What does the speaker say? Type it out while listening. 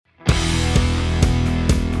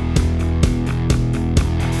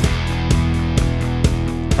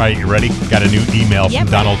right, you ready? Got a new email from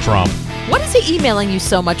Donald Trump. What is he emailing you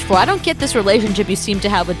so much for? I don't get this relationship you seem to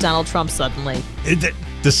have with Donald Trump suddenly.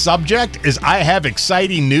 The subject is, I have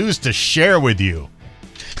exciting news to share with you.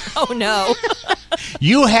 Oh, no.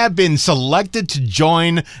 You have been selected to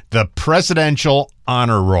join the Presidential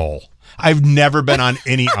Honor Roll. I've never been on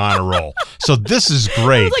any honor roll, so this is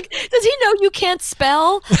great. I was like, does he know you can't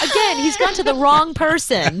spell? Again, he's gone to the wrong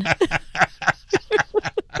person.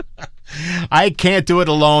 I can't do it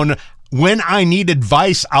alone. When I need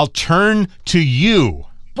advice, I'll turn to you.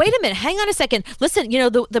 Wait a minute. Hang on a second. Listen,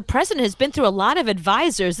 the president has been through a lot of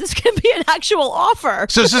advisors. This can be an actual offer.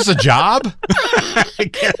 So is this a job?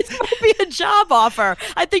 It's going to be a job offer.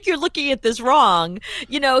 I think you're looking at this wrong.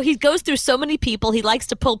 He goes through so many people. He likes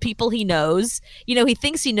to pull people he knows. He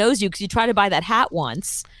thinks he knows you because you tried to buy that hat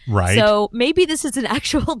once. Right. So maybe this is an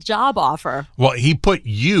actual job offer. Well, he put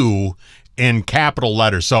you in capital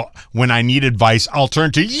letters. So when I need advice, I'll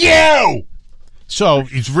turn to you. So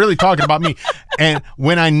he's really talking about me. And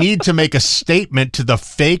when I need to make a statement to the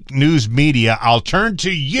fake news media, I'll turn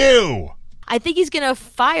to you. I think he's going to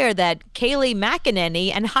fire that Kayleigh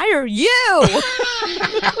McEnany and hire you.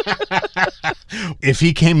 If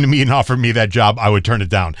he came to me and offered me that job, I would turn it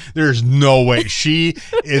down. There's no way. She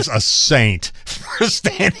is a saint for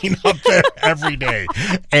standing up there every day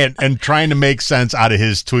and trying to make sense out of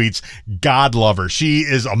his tweets. God love her. She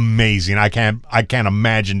is amazing. I can't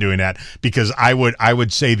imagine doing that because I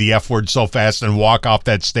would say the F word so fast and walk off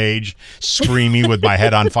that stage screaming with my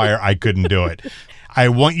head on fire. I couldn't do it. I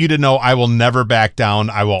want you to know I will never back down.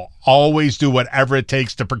 I will always do whatever it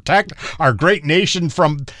takes to protect our great nation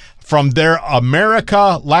from their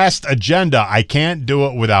America last agenda. I can't do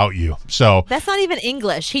it without you. So that's not even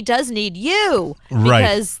English. He does need you. Right.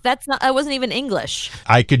 Because that wasn't even English.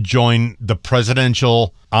 I could join the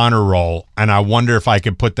Presidential Honor Roll, and I wonder if I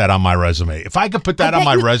could put that on my resume. If I could put that on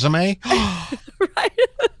my resume, right.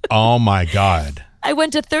 Oh my God. I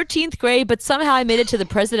went to 13th grade, but somehow I made it to the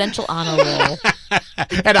Presidential Honor Roll.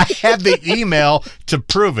 And I have the email to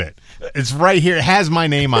prove it. It's right here. It has my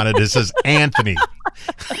name on it. It says Anthony.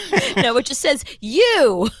 No, it just says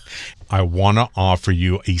you. I want to offer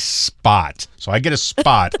you a spot. So I get a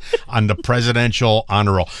spot on the Presidential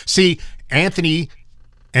Honor Roll. See, Anthony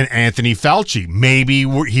and Anthony Fauci, maybe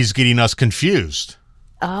he's getting us confused.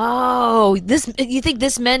 Oh, you think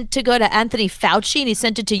this meant to go to Anthony Fauci and he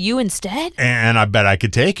sent it to you instead? And I bet I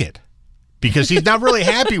could take it because he's not really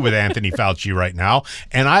happy with Anthony Fauci right now.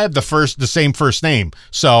 And I have the same first name.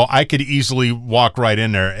 So I could easily walk right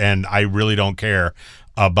in there and I really don't care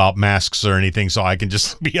about masks or anything. So I can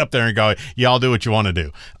just be up there and go, yeah, I'll do what you want to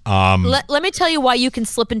do. Let me tell you why you can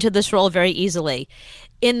slip into this role very easily.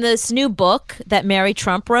 In this new book that Mary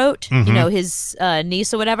Trump wrote, his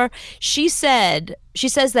niece or whatever, she says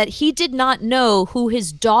that he did not know who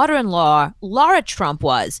his daughter-in-law, Laura Trump,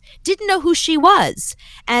 was. Didn't know who she was.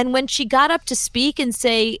 And when she got up to speak and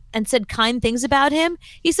said kind things about him,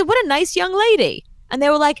 he said, "What a nice young lady." And they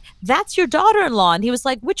were like, "That's your daughter-in-law." And he was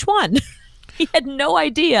like, "Which one?" He had no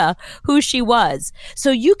idea who she was.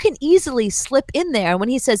 So you can easily slip in there. When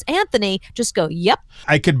he says Anthony, just go, yep.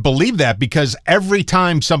 I could believe that because every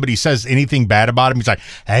time somebody says anything bad about him, he's like,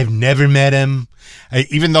 I've never met him.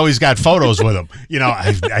 Even though he's got photos with him.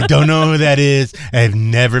 I don't know who that is. I've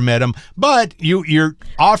never met him. But you're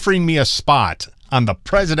offering me a spot on the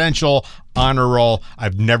Presidential Honor Roll.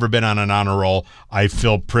 I've never been on an honor roll. I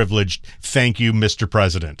feel privileged. Thank you, Mr.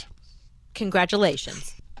 President.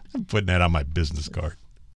 Congratulations. I'm putting that on my business card.